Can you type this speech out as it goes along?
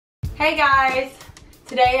Hey guys,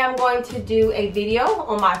 today I'm going to do a video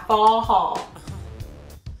on my fall haul.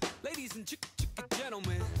 Ladies and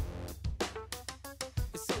gentlemen,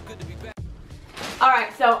 it's so good to be back.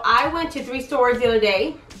 Alright, so I went to 3 stores the other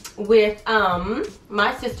day with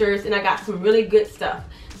my sisters and I got some really good stuff.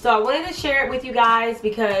 So I wanted to share it with you guys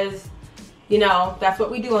because, you know, that's what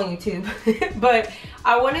we do on YouTube. But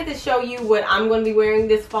I wanted to show you what I'm going to be wearing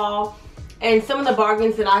this fall and some of the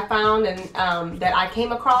bargains that I found and that I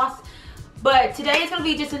came across. But today is going to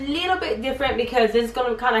be just a little bit different because it's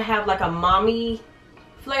going to kind of have like a mommy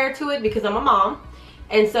flair to it because I'm a mom.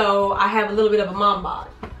 And so I have a little bit of a mom bod.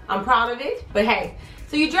 I'm proud of it, but hey.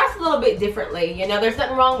 So you dress a little bit differently, you know, there's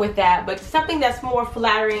nothing wrong with that, but something that's more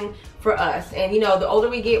flattering for us. And you know, the older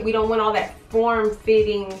we get, we don't want all that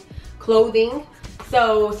form-fitting clothing.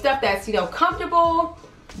 So stuff that's, you know, comfortable,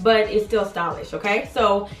 but it's still stylish, okay?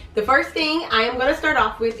 So the first thing I am gonna start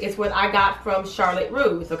off with is what I got from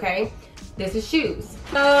Russe, okay? This is shoes.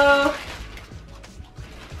 So,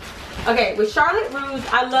 okay, with Russe,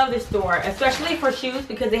 I love this store, especially for shoes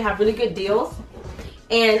because they have really good deals.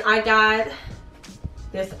 And I got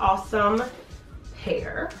this awesome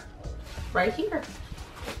pair right here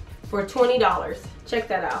for $20. Check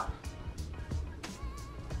that out.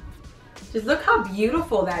 Just look how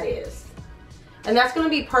beautiful that is. And that's gonna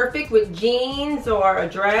be perfect with jeans or a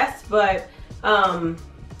dress, but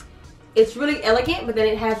it's really elegant, but then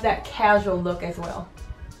it has that casual look as well.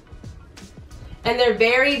 And they're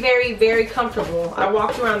very, very, very comfortable. I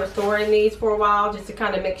walked around the store in these for a while just to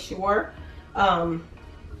kind of make sure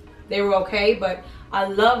they were okay, but I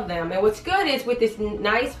love them. And what's good is with this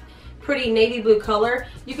nice, pretty navy blue color,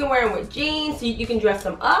 you can wear them with jeans, so you can dress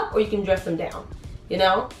them up or you can dress them down, you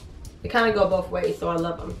know? They kind of go both ways, so I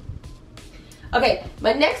love them. Okay,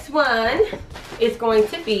 my next one is going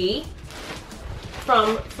to be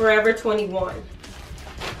from Forever 21.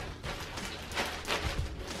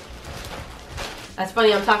 That's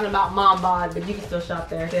funny, I'm talking about mom bod, but you can still shop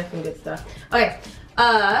there. They have some good stuff. Okay,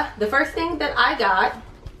 the first thing that I got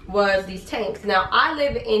was these tanks. Now, I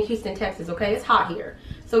live in Houston, Texas, okay? It's hot here.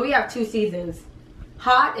 So we have 2 seasons,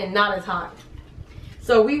 hot and not as hot.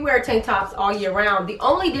 So we wear tank tops all year round. The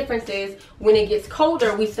only difference is when it gets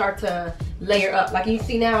colder, we start to layer up. Like you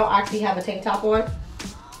see now, I actually have a tank top on.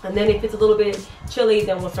 And then if it's a little bit chilly,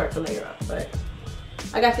 then we'll start to layer up. But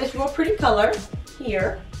I got this real pretty color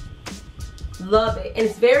here. Love it. And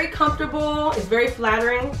it's very comfortable. It's very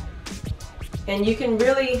flattering. And you can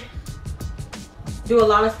really do a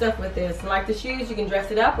lot of stuff with this. And like the shoes, you can dress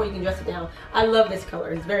it up or you can dress it down. I love this color.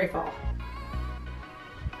 It's very fall.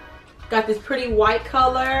 Got this pretty white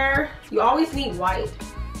color. You always need white.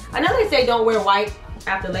 I know they say don't wear white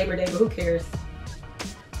after Labor Day, but who cares?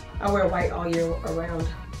 I wear white all year around.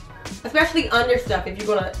 Especially under stuff if you're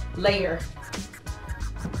gonna layer.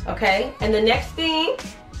 Okay, and the next thing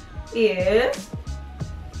is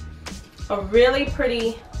a really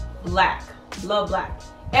pretty black. Love black.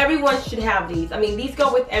 Everyone should have these. I mean, these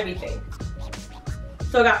go with everything.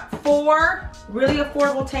 So I got 4 really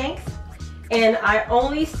affordable tanks, and I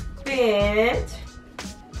only spent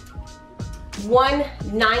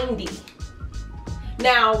 $190.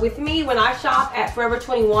 Now, with me, when I shop at Forever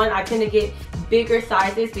 21, I tend to get bigger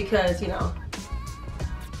sizes because, you know,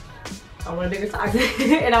 I want a bigger size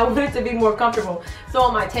and I want it to be more comfortable. So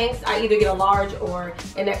on my tanks, I either get a large or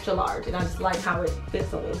an extra large, and I just like how it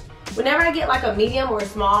fits on me. Whenever I get like a medium or a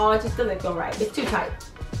small, it just doesn't feel right. It's too tight.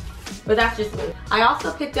 But that's just me. I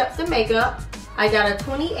also picked up some makeup. I got a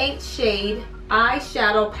 28 shade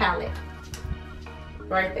eyeshadow palette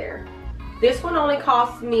right there. This one only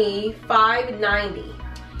cost me $5.90,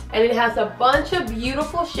 and it has a bunch of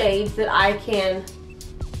beautiful shades that I can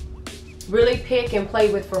really pick and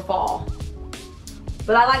play with for fall.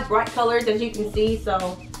 But I like bright colors, as you can see,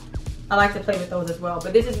 so I like to play with those as well.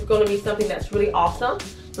 But this is going to be something that's really awesome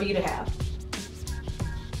for you to have.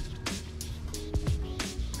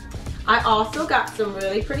 I also got some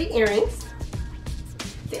really pretty earrings.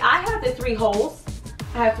 See, I have the 3 holes.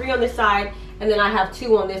 I have 3 on this side, and then I have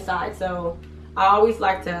 2 on this side. So I always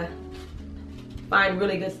like to find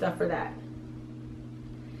really good stuff for that.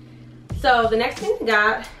 So the next thing I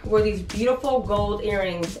got were these beautiful gold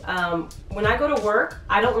earrings. When I go to work,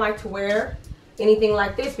 I don't like to wear anything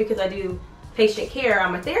like this because I do patient care.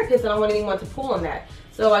 I'm a therapist and I don't want anyone to pull on that.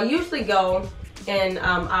 So I usually go and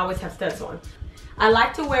I always have studs on. I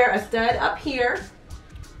like to wear a stud up here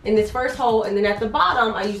in this first hole, and then at the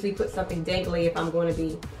bottom I usually put something dangly if I'm going to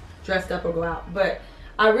be dressed up or go out. But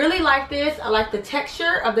I really like this. I like the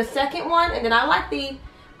texture of the second one, and then I like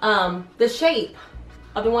the shape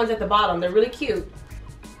of the ones at the bottom. They're really cute.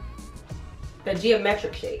 The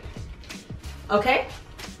geometric shape. Okay,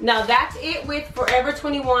 Now that's it with Forever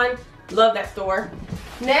 21. Love that store.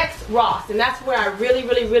 Next, Ross, and that's where I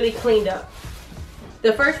really cleaned up.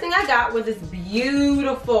 The first thing I got was this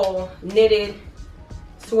beautiful knitted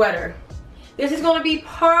sweater. This is gonna be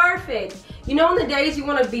perfect. You know, in the days you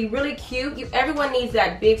wanna be really cute, everyone needs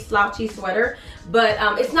that big slouchy sweater, but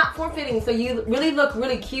it's not form-fitting, so you really look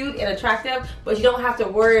really cute and attractive, but you don't have to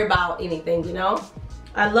worry about anything, you know?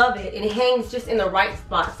 I love it, and it hangs just in the right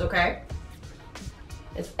spots, okay?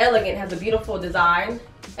 It's elegant, has a beautiful design.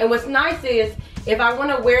 And what's nice is, if I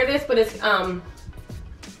wanna wear this, but it's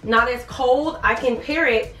not as cold, I can pair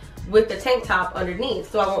it with the tank top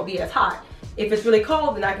underneath, so I won't be as hot. If it's really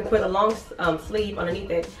cold, then I can put a long sleeve underneath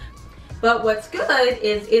it. But what's good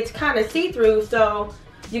is it's kind of see-through, so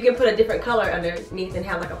you can put a different color underneath and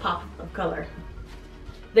have like a pop of color.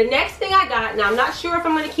 The next thing I got, now I'm not sure if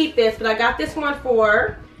I'm gonna keep this, but I got this one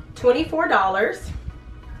for $24.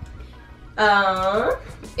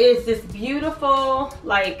 Is this beautiful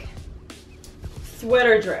like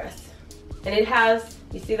sweater dress, and it has,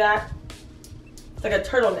 you see that? It's like a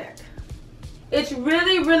turtleneck. It's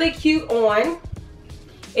really cute on.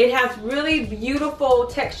 It has really beautiful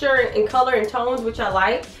texture and color and tones, which I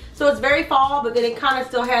like. So it's very fall, but then it kind of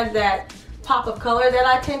still has that pop of color that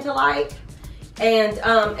I tend to like. And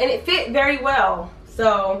it fit very well.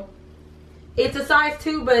 So it's a size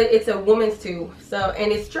 2, but it's a woman's 2. So,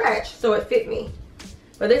 and it's stretched, so it fit me.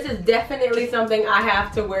 But this is definitely something I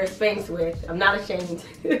have to wear Spanx with. I'm not ashamed.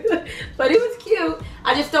 But it was cute.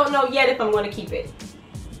 I just don't know yet if I'm going to keep it.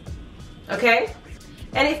 Okay?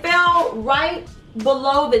 And it fell right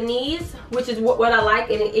below the knees, which is what I like,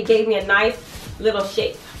 and it gave me a nice little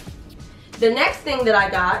shape. The next thing that I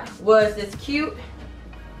got was this cute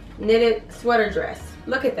knitted sweater dress.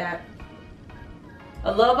 Look at that.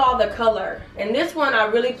 I love all the color. And this one I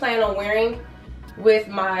really plan on wearing with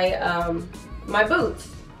my my boots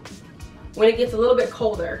when it gets a little bit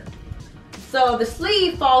colder. So the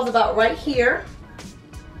sleeve falls about right here,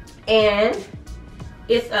 and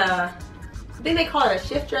it's a, I think they call it a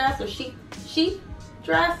shift dress or sheath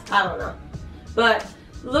dress, I don't know. But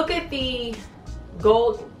look at the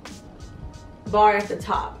gold bar at the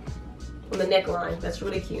top on the neckline. That's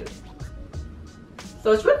really cute.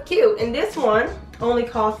 So it's really cute, and this one only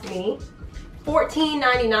cost me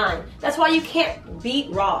 $14.99. That's why you can't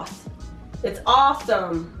beat Ross. It's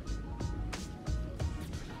awesome.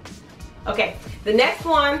 Okay, the next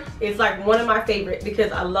one is like one of my favorite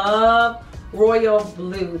because I love royal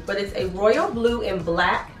blue, but it's a royal blue and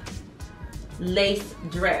black lace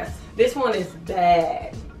dress. This one is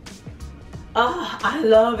bad. Oh, I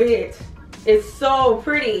love it. It's so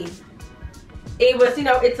pretty. It was, you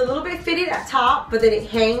know, it's a little bit fitted at top, but then it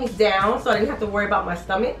hangs down, so I didn't have to worry about my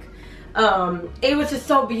stomach. It was just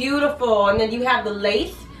so beautiful. And then you have the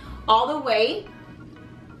lace all the way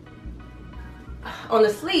on the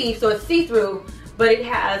sleeve, so it's see-through, but it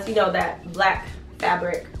has, you know, that black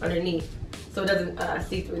fabric underneath, so it doesn't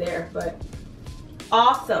see through there. But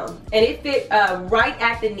awesome. And it fit right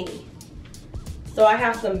at the knee. So I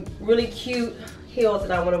have some really cute heels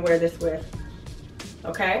that I want to wear this with.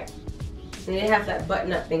 Okay? And it has that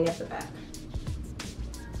button-up thing at the back.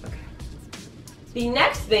 Okay. The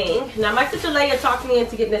next thing, now my sister Leia talked me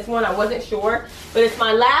into getting this one. I wasn't sure, but it's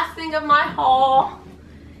my last thing of my haul.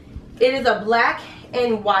 It is a black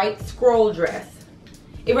and white scroll dress.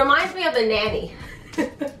 It reminds me of the nanny,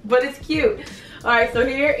 but it's cute. All right, so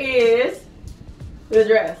here is the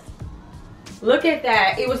dress. Look at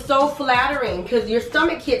that. It was so flattering because your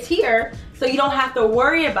stomach hits here, so you don't have to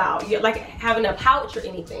worry about like having a pouch or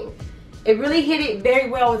anything. It really hit it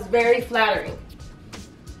very well. It's very flattering.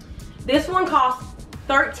 This one costs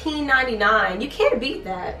 $13.99. You can't beat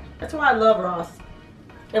that. That's why I love Ross.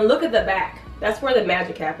 And look at the back. That's where the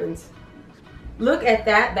magic happens. Look at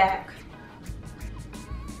that back.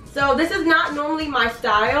 So this is not normally my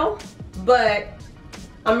style, but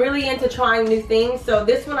I'm really into trying new things. So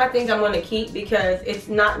this one I think I'm going to keep because it's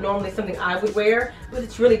not normally something I would wear, but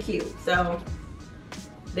it's really cute. So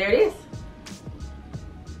there it is.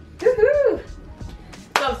 Woohoo!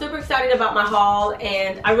 So I'm super excited about my haul,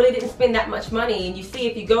 and I really didn't spend that much money. And you see,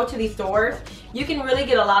 if you go to these stores, you can really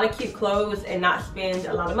get a lot of cute clothes and not spend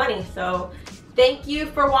a lot of money. So thank you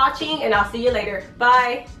for watching, and I'll see you later.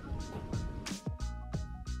 Bye!